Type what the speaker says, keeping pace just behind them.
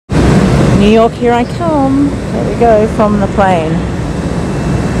New York, here I come. There we go, from the plane.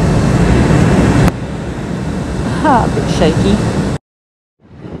 A bit shaky.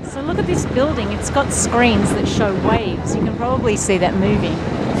 So look at this building. It's got screens that show waves. You can probably see that moving.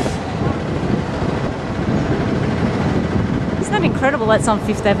 Isn't that incredible? That's on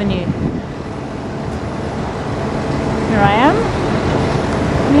 5th Avenue. Here I am.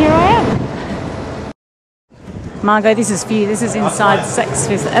 And here I am. Margot, this is for you. This is inside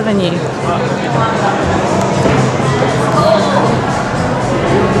 5th Avenue.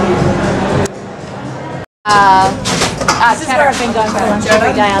 This is where I've been going for lunch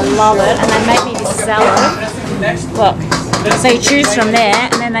every day. I love it. And they make me this salad. Look. So you choose from there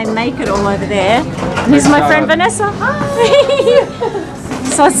and then they make it all over there. And here's my friend Vanessa.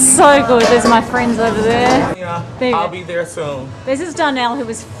 So it's so good. There's my friends over there. Yeah, I'll be there soon. This is Darnell, who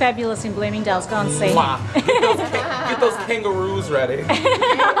was fabulous in Bloomingdale's. Go and see him. Get those kangaroos ready.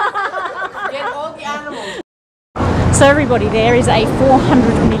 Get all the animals. So everybody, there is a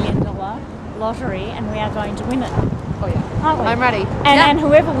 $400 million lottery and we are going to win it. Oh yeah. Aren't we? I'm ready. And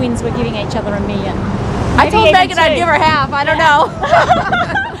whoever wins, we're giving each other $1 million. I told Megan I'd give her half. I don't know.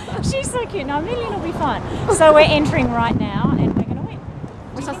 She's so cute. No, $1 million will be fine. So we're entering right now and we're going to win.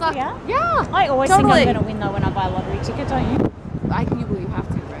 Do you think we are? Yeah. I always think I'm going to win though when I buy a lottery ticket, don't you? You have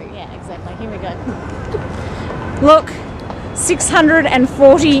to, right? Yeah, exactly. Here we go. Look,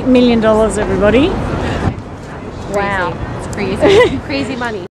 $640 million, everybody. Crazy. Wow. It's crazy. Crazy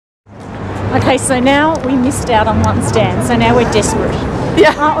money. Okay, so now we missed out on one stand, so now we're desperate.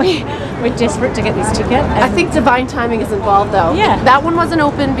 Yeah. Aren't we? We're desperate to get this ticket. I think divine timing is involved though. Yeah. That one wasn't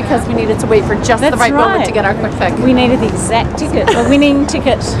open because we needed to wait for just the right moment to get our quick pick. We needed the exact ticket, a winning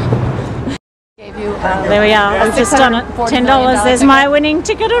ticket. Gave you, there we are. We've just done it. $10. There's ticket. my winning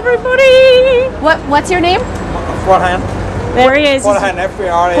ticket, everybody. What's your name? Forhan. There he is. Forhan,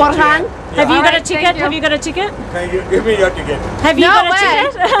 F-A-R-A-N. Forhan. Have you got a Alright, ticket? Have you got a ticket? Can you give me your ticket? Have you No got a way.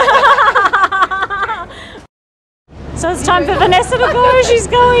 ticket? So it's time for Vanessa to go. She's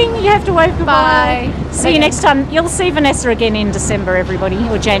going. You have to wave goodbye. Bye. See you next time. You'll see Vanessa again in December, everybody,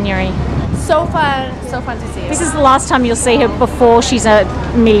 or January. So fun to see you. This is the last time you'll see her before she's a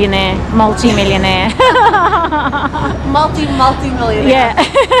millionaire, multi-millionaire. multi-millionaire. Yeah.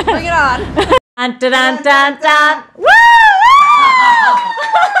 Bring it on. Dun, dun, dun, dun. Woo!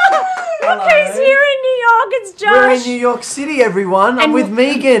 Look who's here in New York. It's Josh. We're in New York City, everyone. I'm with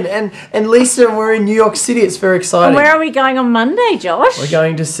Megan and Lisa, and we're in New York City. It's very exciting. And where are we going on Monday, Josh? We're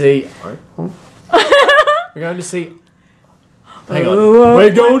going to see... We're going to see... Hang on.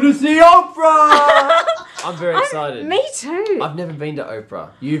 We're going to see Oprah! I'm very excited. Me too. I've never been to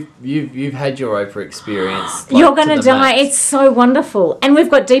Oprah. You've had your Oprah experience. Like, You're going to die. It's so wonderful. And we've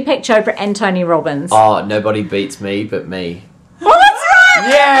got Deepak Chopra and Tony Robbins. Oh, nobody beats me but me. Oh, that's right.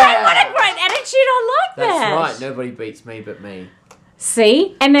 Yeah. Hey, what a great attitude. I like that. That's right. Nobody beats me but me.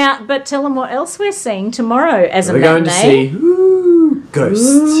 See? And now, but tell them what else we're seeing tomorrow as a We're going to matinee. see Ghost.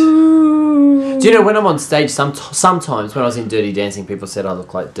 Ooh. Do you know when I'm on stage, sometimes when I was in Dirty Dancing, people said I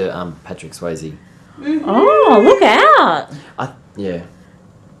look like Patrick Swayze. Oh, look out. Yeah.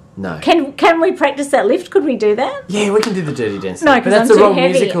 No. Can we practice that lift? Could we do that? Yeah, we can do the Dirty Dancing. No, but because that's I'm the too wrong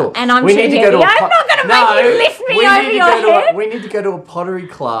heavy. musical. And I'm we too need to heavy. go to I'm not going to make you lift me over your head. We need to go to a pottery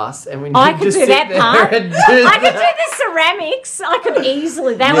class and we need I to could just do sit that there part. and do I could do that. the ceramics. I could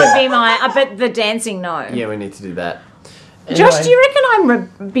easily. That would be my... But the dancing, no. Yeah, we need to do that. Josh, Anyway. do you reckon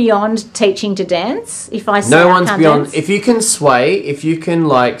I'm beyond teaching to dance? If I say No I one's can't beyond. dance? If you can sway,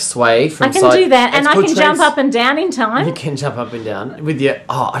 sway from I can side, do that, and it's I called can jump trans- up and down in time. You can jump up and down with your.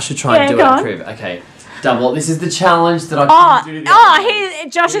 Oh, I should try and Yeah, do go it, on. Triv. Okay, double. This is the challenge that I couldn't do.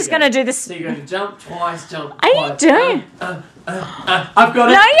 Josh is going to do this. So you're going to jump twice, jump. Are you twice. doing? I've got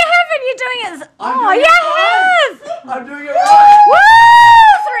it. No, you haven't. You're doing it. Oh, you have. I'm doing it right. Woo!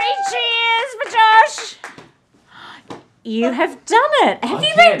 3 cheers for Josh. You have done it. Have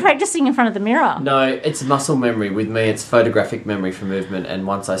you been practicing in front of the mirror? No, it's muscle memory. With me, it's photographic memory for movement. And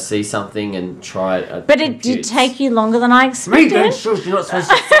once I see something and try it, But it did take you longer than I expected. Megan, shush, you're not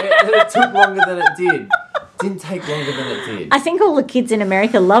supposed to say it. That it took longer than it did. Didn't take longer than it did. I think all the kids in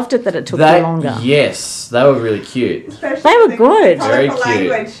America loved it that it took you longer. Yes, they were really cute. They were good. Very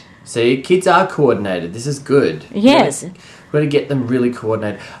cute. See, kids are coordinated. This is good. Yes. We've got to get them really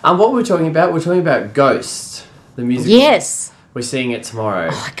coordinated. What we're talking about, Ghost, the musical. Yes. We're seeing it tomorrow.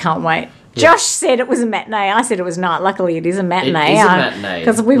 Oh, I can't wait. Yeah. Josh said it was a matinee. I said it was not. Luckily, it is a matinee. It is a matinee.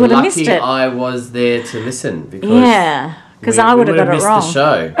 Because we would have missed Lucky it. I was there to listen. Because because I would have got it missed wrong. the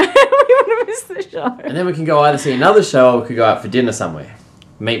show. We would have missed the show. And then we can go either see another show or we could go out for dinner somewhere.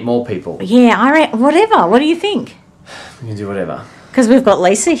 Meet more people. Yeah, whatever. What do you think? We can do whatever. Because we've got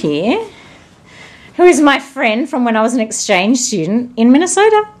Lisa here. who is my friend from when I was an exchange student in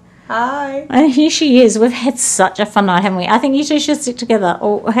Minnesota. Hi. And here she is. We've had such a fun night, haven't we? I think you two should stick together.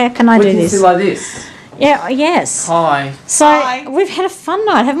 Or how can I do this? Like this. Yeah, yes. Hi. So Hi. we've had a fun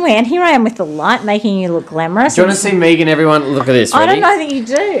night, haven't we? And here I am with the light making you look glamorous. Do you want to see Megan, everyone? Look at this. I Ready? don't know that you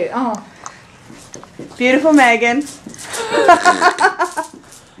do. Oh. Beautiful Megan.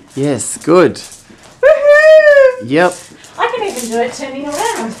 Yes, good. Woohoo! Yep. I can even do it turning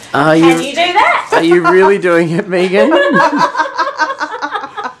around. Are Can you do that? Are you really doing it, Megan?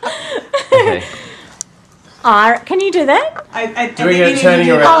 Okay. Can you do that? I Doing think it you need turning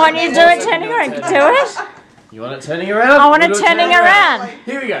to do around. Oh, that. when you do it turning around, do it. You want it turning around? I want it We'll do turning around.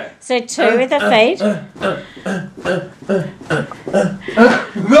 Here we go. So 2 with the feet.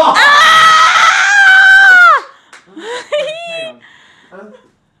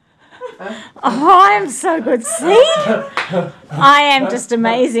 Oh, I'm so good. See? I am just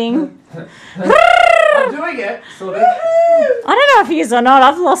amazing. I'm doing it, sort of. I don't know if he is or not.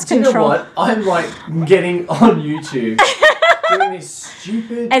 I've lost Do you know control. what? I'm like getting on YouTube doing this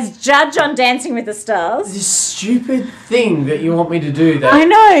stupid, As judge on Dancing with the Stars. this stupid thing that you want me to do. That I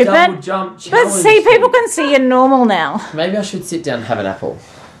know, double but jump but challenge see, people thing. can see you're normal now. Maybe I should sit down and have an apple.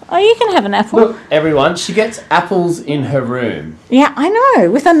 Oh, you can have an apple. Look, everyone, she gets apples in her room Yeah, I know,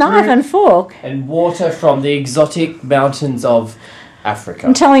 with a knife and fork. and water from the exotic mountains of Africa.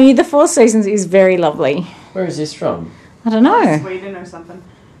 I'm telling you, the Four Seasons is very lovely. Where is this from? I don't know. Sweden or something.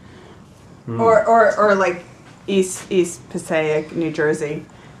 Or like East Passaic, New Jersey.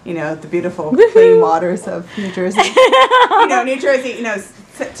 You know, the beautiful clean waters of New Jersey. You know, New Jersey, you know,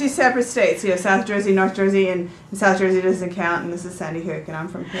 2 separate states. You know, South Jersey, North Jersey, and South Jersey doesn't count, and this is Sandy Hook, and I'm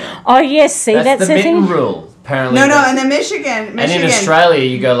from here. Oh, yes, see, that's the the mitten thing. rule, apparently. No, that's- and then Michigan. And in Australia,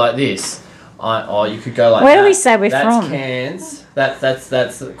 you go like this. Or you could go like Where that. do we say we're that's from? Cairns.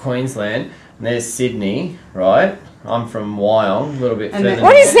 That's Queensland. And there's Sydney, right? I'm from Wyong, a little bit And further. then-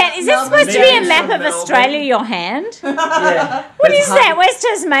 What is that? Is this supposed to be a Melbourne. map of Melbourne. Australia, your hand? Yeah. What is that? Where's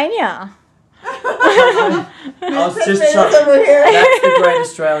Tasmania? I was just trying. over here. That's the Great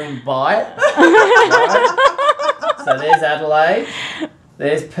Australian Bight. Right? So there's Adelaide.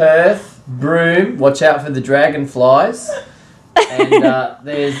 There's Perth, Broome. Watch out for the dragonflies. And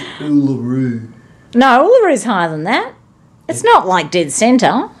there's Uluru. No, Ullaru's higher than that. It's not like dead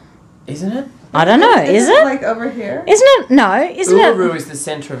centre. Isn't it? I don't know, is it? Like over here? Isn't it? No, isn't Uluru it? is the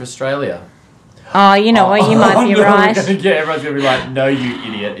centre of Australia. Oh, you know what? You might be no, right. Everyone's gonna be like, "No, you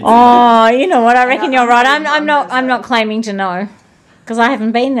idiot!" It's Oh, you know what? I reckon you're right. I'm not claiming to know because I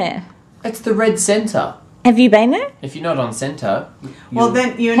haven't been there. It's the red centre. Have you been there? If you're not on centre, Well,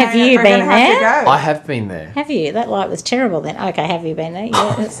 then you and Have I you are been gonna have to there? go. I have been there. Have you? That light was terrible then. Okay, have you been there?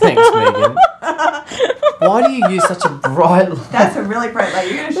 Yes. Thanks, Megan. Why do you use such a bright light? That's a really bright light.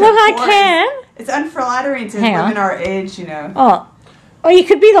 You're gonna show Look, I pores. can. It's unflattering to Hang on. women our age, you know. Oh, or you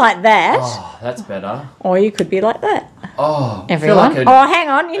could be like that, Oh, that's better. or you could be like that. Oh, I feel Everyone. like a, Oh, hang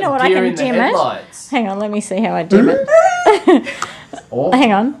on. You know what? I deer can in the dim it. headlights. Hang on. Let me see how I dim it. Oh,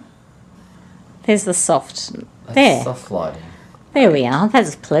 Hang on. There's the soft. that's There. soft lighting. There we are.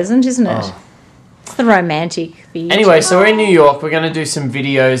 That's pleasant, isn't it? Oh. It's the romantic. The Anyway, so we're in New York. We're going to do some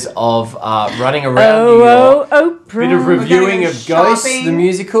videos of running around New York. Oprah. Bit of reviewing go of Ghosts, shopping. the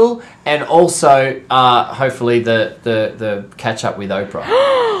musical, and also hopefully the catch up with Oprah.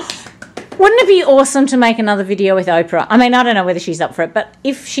 Wouldn't it be awesome to make another video with Oprah? I mean, I don't know whether she's up for it, but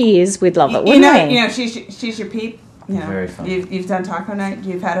if she is, we'd love it, wouldn't we? You know, she's your peep. You know, Very fun. You've done taco night.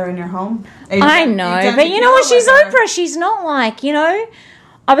 You've had her in your home. I know, but you know what? She's Oprah. She's not like, you know.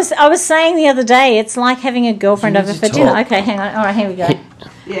 I was saying the other day, it's like having a girlfriend You over need for to dinner. talk. Okay, hang on. All right, here we go.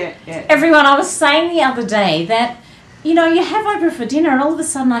 Yeah. Everyone, I was saying the other day that, you know, you have Oprah for dinner and all of a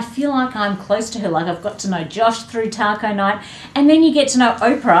sudden I feel like I'm close to her. Like I've got to know Josh through taco night, and then you get to know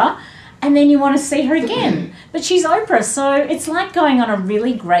Oprah, and then you want to see her again. But she's Oprah, so it's like going on a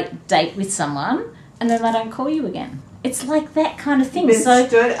really great date with someone and then they don't call you again. It's like that kind of thing. Been So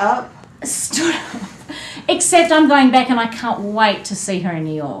stood up. stood up. Except I'm going back and I can't wait to see her in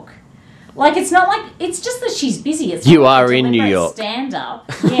New York. Like, it's not like, it's just that she's busy. It's You not like are a in New deliberate York.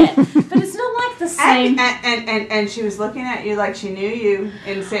 stand-up. Yeah, but it's not like the same. And she was looking at you like she knew you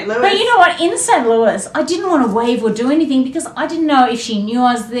in St. Louis. But you know what? In St. Louis, I didn't want to wave or do anything because I didn't know if she knew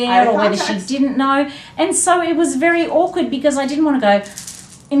I was there Out of or whether she context. didn't know. And so it was very awkward because I didn't want to go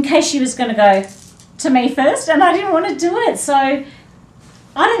in case she was going to go to me first, and I didn't want to do it. So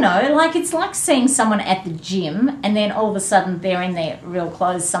I don't know. Like, it's like seeing someone at the gym and then all of a sudden they're in their real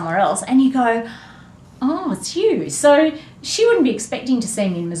clothes somewhere else, and you go, "Oh, it's you." So she wouldn't be expecting to see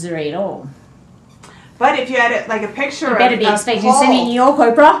me in Missouri at all. But if you had it like a picture You better be of expecting to Paul, see me in New York,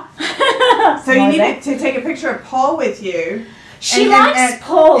 Oprah. so you need to take a picture of Paul with you. She likes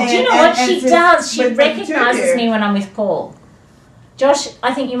Paul. Do you know what she does? She with recognises me when I'm with Paul. Josh,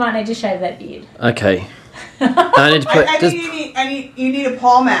 I think you might need to shave that beard. Okay. I need to put. I think you need a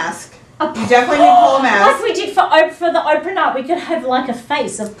Paul mask. You definitely need Paul mask. Like we did for the Oprah night, we could have like a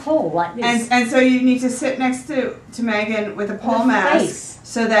face of Paul like this. And so you need to sit next to Megan with a Paul mask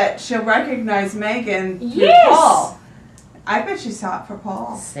so that she'll recognize Megan through Paul. I bet she saw it for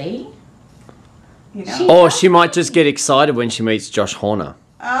Paul. See? You know? Or she might just get excited when she meets Josh Horner.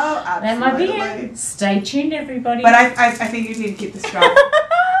 Oh, absolutely. That might be it. Stay tuned, everybody. But I think you need to keep the strap.